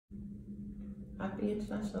Happy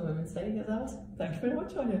International Women's Day, as always. Thank you very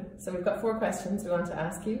much, Anya. So we've got 4 questions we want to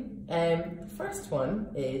ask you. The first one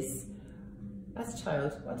is, as a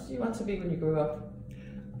child, what did you want to be when you grew up?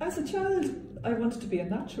 As a child, I wanted to be a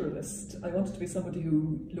naturalist. I wanted to be somebody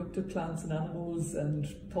who looked at plants and animals and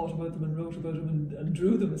thought about them and wrote about them and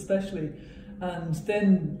drew them especially. And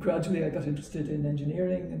then gradually I got interested in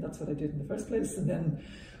engineering, and that's what I did in the first place. And then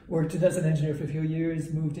worked as an engineer for a few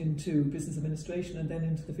years, moved into business administration and then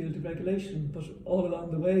into the field of regulation. But all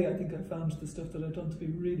along the way, I think I found the stuff that I've done to be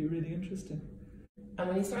really, really interesting. And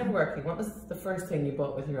when you started working, what was the first thing you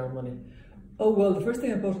bought with your own money? Oh, well, the first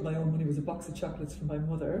thing I bought with my own money was a box of chocolates from my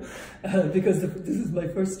mother, because this is my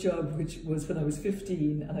first job, which was when I was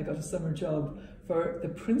 15, and I got a summer job for the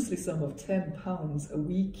princely sum of £10 a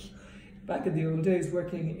week. Back in the old days,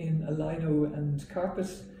 working in a lino and carpet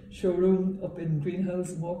showroom up in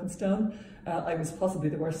Greenhouse in Walkinstown. I was possibly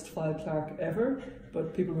the worst file clerk ever,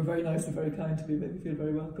 but people were very nice and very kind to me, made me feel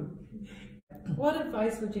very welcome. What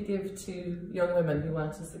advice would you give to young women who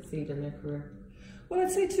want to succeed in their career? Well,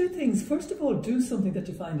 I'd say 2 things. First of all, do something that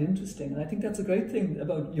you find interesting. And I think that's a great thing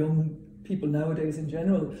about young people nowadays in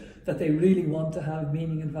general, that they really want to have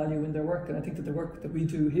meaning and value in their work. And I think that the work that we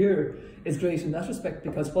do here is great in that respect,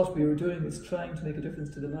 because what we are doing is trying to make a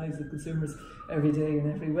difference to the lives of consumers every day in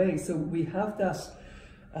every way. So we have that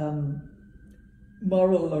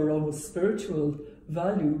moral or almost spiritual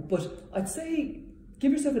value. But I'd say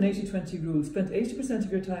give yourself an 80-20 rule. Spend 80%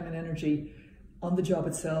 of your time and energy on the job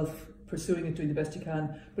itself, pursuing it, doing the best you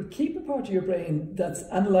can, but keep a part of your brain that's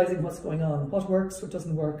analysing what's going on, what works, what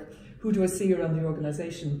doesn't work, who do I see around the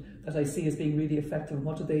organisation that I see as being really effective, and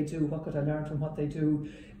what do they do, what could I learn from what they do.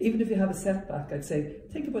 Even if you have a setback, I'd say,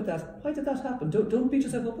 think about that. Why did that happen? Don't beat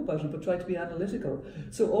yourself up about it, but try to be analytical.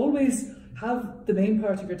 So always have the main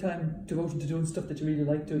part of your time devoted to doing stuff that you really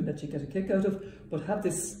like doing, that you get a kick out of, but have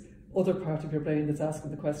this other part of your brain that's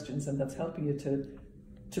asking the questions and that's helping you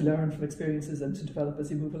to learn from experiences and to develop as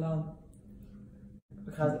you move along.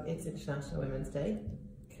 Because it's International Women's Day,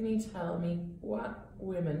 can you tell me what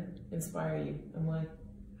women inspire you and why?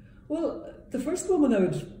 Well, the first woman I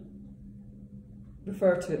would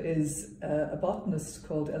refer to is a botanist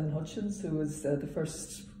called Ellen Hutchins, who was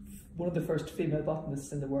one of the first female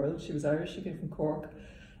botanists in the world. She was Irish, she came from Cork,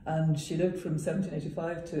 and she lived from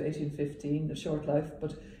 1785 to 1815, a short life,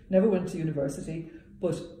 but never went to university,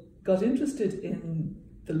 but got interested in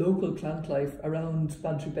the local plant life around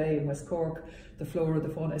Bantry Bay in West Cork, the flora, the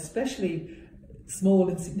fauna, especially small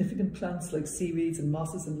insignificant plants like seaweeds and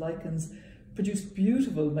mosses and lichens, produced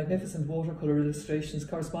beautiful, magnificent watercolour illustrations,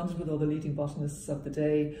 corresponded with all the leading botanists of the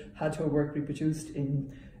day, had her work reproduced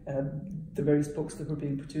in the various books that were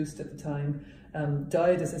being produced at the time.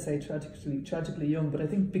 Died, as I say, tragically young, but I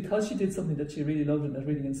think because she did something that she really loved and that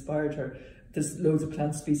really inspired her, there's loads of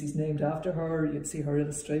plant species named after her. You'd see her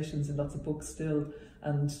illustrations in lots of books still,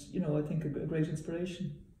 and, you know, I think a great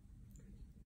inspiration.